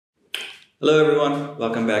Hello everyone,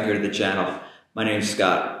 welcome back here to the channel. My name is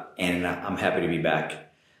Scott and I'm happy to be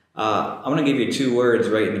back. I want to give you two words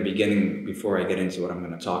right in the beginning before I get into what I'm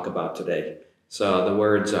going to talk about today. So the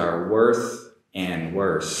words are worth and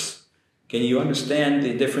worse. Can you understand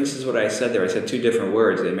the differences what I said there? I said two different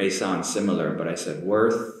words. They may sound similar, but I said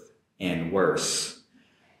worth and worse.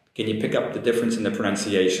 Can you pick up the difference in the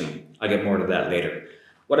pronunciation? I'll get more to that later.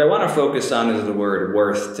 What I want to focus on is the word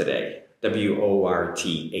worth today.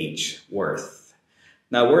 W-O-R-T-H, worth.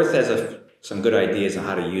 Now, worth has some good ideas on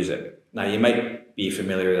how to use it. Now, you might be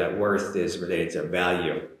familiar that worth is related to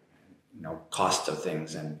value, cost of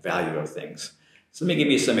things and value of things. So let me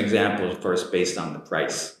give you some examples first based on the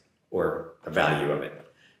price or the value of it.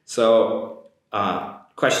 So,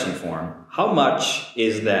 question form, how much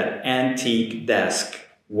is that antique desk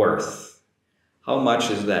worth? How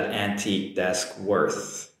much is that antique desk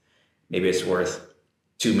worth? Maybe it's worth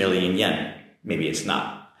 2 million yen. Maybe it's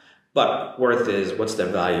not. But worth is, what's the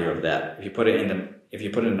value of that? If you put it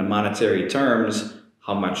into monetary terms,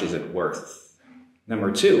 how much is it worth?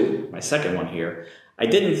 Number two, my second one here, I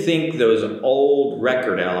didn't think those old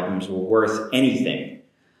record albums were worth anything,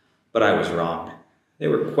 but I was wrong. They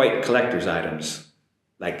were quite collector's items,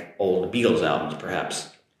 like old Beatles albums perhaps.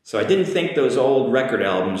 So I didn't think those old record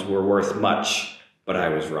albums were worth much, but I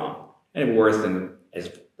was wrong. And worth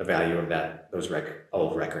is the value of those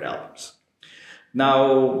old record albums.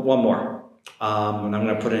 Now, one more. I'm going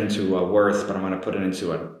to put it into worth, but I'm going to put it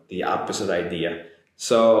into the opposite idea.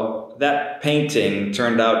 So that painting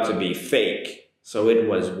turned out to be fake, so it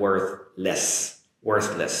was worthless.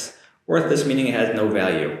 Worthless. Worthless meaning it has no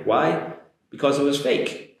value. Why? Because it was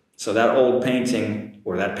fake. So that old painting,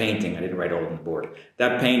 or that painting, I didn't write old on the board,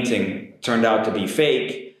 that painting turned out to be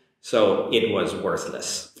fake, so it was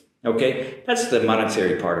worthless. Okay, that's the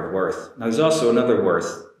monetary part of worth. Now there's also another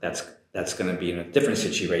worth that's going to be in a different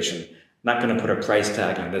situation. I'm not going to put a price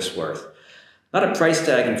tag on this worth. Not a price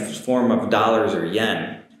tag in form of dollars or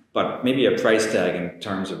yen, but maybe a price tag in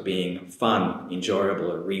terms of being fun,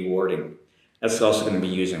 enjoyable, or rewarding. That's also going to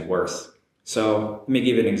be using worth. So let me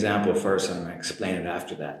give you an example first and I'm going to explain it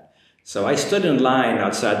after that. So I stood in line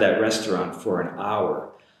outside that restaurant for an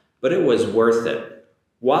hour, but it was worth it.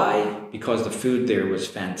 Why? Because the food there was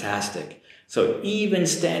fantastic. So even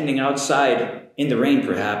standing outside in the rain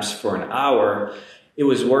perhaps for an hour, it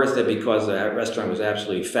was worth it because that restaurant was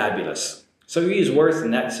absolutely fabulous. So you use worth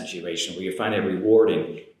in that situation where you find it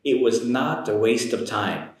rewarding. It was not a waste of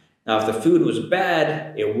time. Now if the food was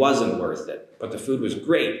bad, it wasn't worth it. But the food was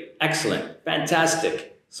great, excellent,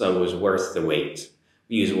 fantastic. So it was worth the wait.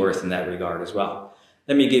 We use worth in that regard as well.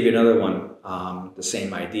 Let me give you another one, the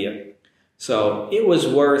same idea. So it was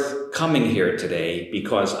worth coming here today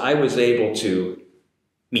because I was able to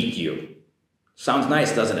meet you. Sounds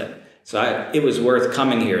nice, doesn't it? So it was worth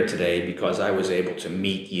coming here today because I was able to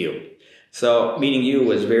meet you. So meeting you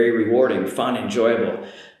was very rewarding, fun, enjoyable,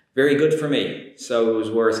 very good for me. So it was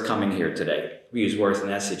worth coming here today. We use worth in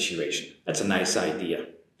that situation. That's a nice idea.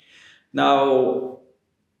 Now,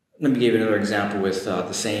 let me give you another example with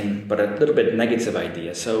the same, but a little bit negative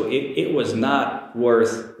idea. So it was not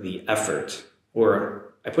worth the effort,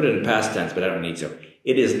 or I put it in past tense, but I don't need to.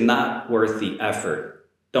 It is not worth the effort.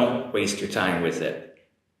 Don't waste your time with it.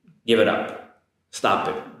 Give it up. Stop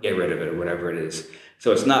it. Get rid of it, or whatever it is.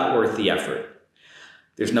 So it's not worth the effort.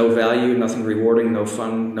 There's no value, nothing rewarding, no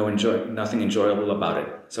fun, nothing enjoyable about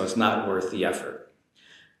it. So it's not worth the effort.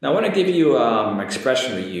 Now, I want to give you an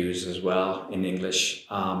expression we use as well in English,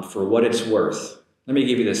 for what it's worth. Let me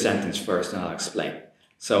give you the sentence first and I'll explain.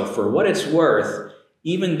 So, for what it's worth,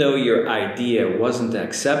 even though your idea wasn't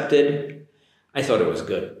accepted, I thought it was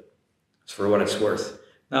good. It's for what it's worth.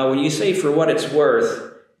 Now, when you say for what it's worth,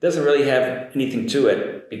 it doesn't really have anything to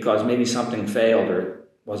it because maybe something failed or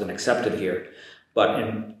wasn't accepted here. But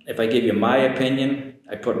if I give you my opinion,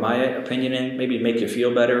 I put my opinion in, maybe make you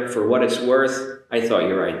feel better. For what it's worth, I thought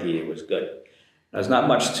your idea was good. There's not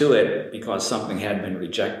much to it because something had been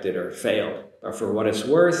rejected or failed. But for what it's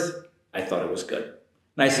worth, I thought it was good.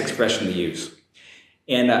 Nice expression to use.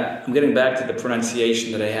 And I'm getting back to the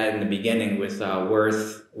pronunciation that I had in the beginning with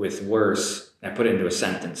worth, with worse. I put it into a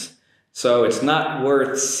sentence. So it's not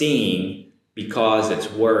worth seeing because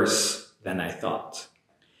it's worse than I thought.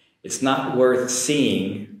 It's not worth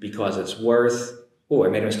seeing because it's worth... Oh, I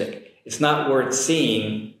made a mistake. It's not worth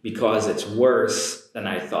seeing because it's worse than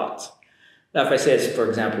I thought. Now, if I say it's, for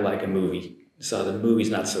example, like a movie. So the movie's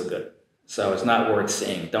not so good. So it's not worth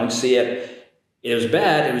seeing. Don't see it. It was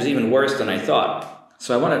bad. It was even worse than I thought.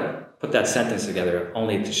 So I want to put that sentence together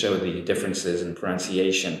only to show the differences in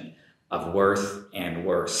pronunciation of worth and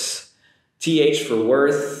worse. TH for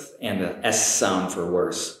worth and the S sound for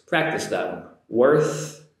worse. Practice that one.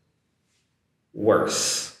 Worth,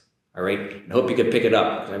 worse. All right? I hope you could pick it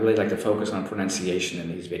up, because I really like to focus on pronunciation in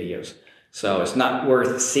these videos. So it's not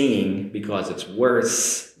worth seeing because it's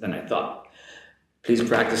worse than I thought. Please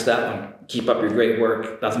practice that one. Keep up your great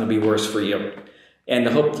work. Nothing will be worse for you. And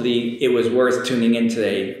hopefully it was worth tuning in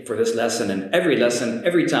today for this lesson and every lesson,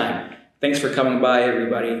 every time. Thanks for coming by,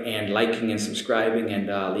 everybody, and liking and subscribing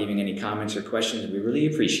and leaving any comments or questions. We really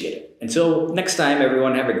appreciate it. Until next time,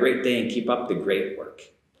 everyone, have a great day and keep up the great work.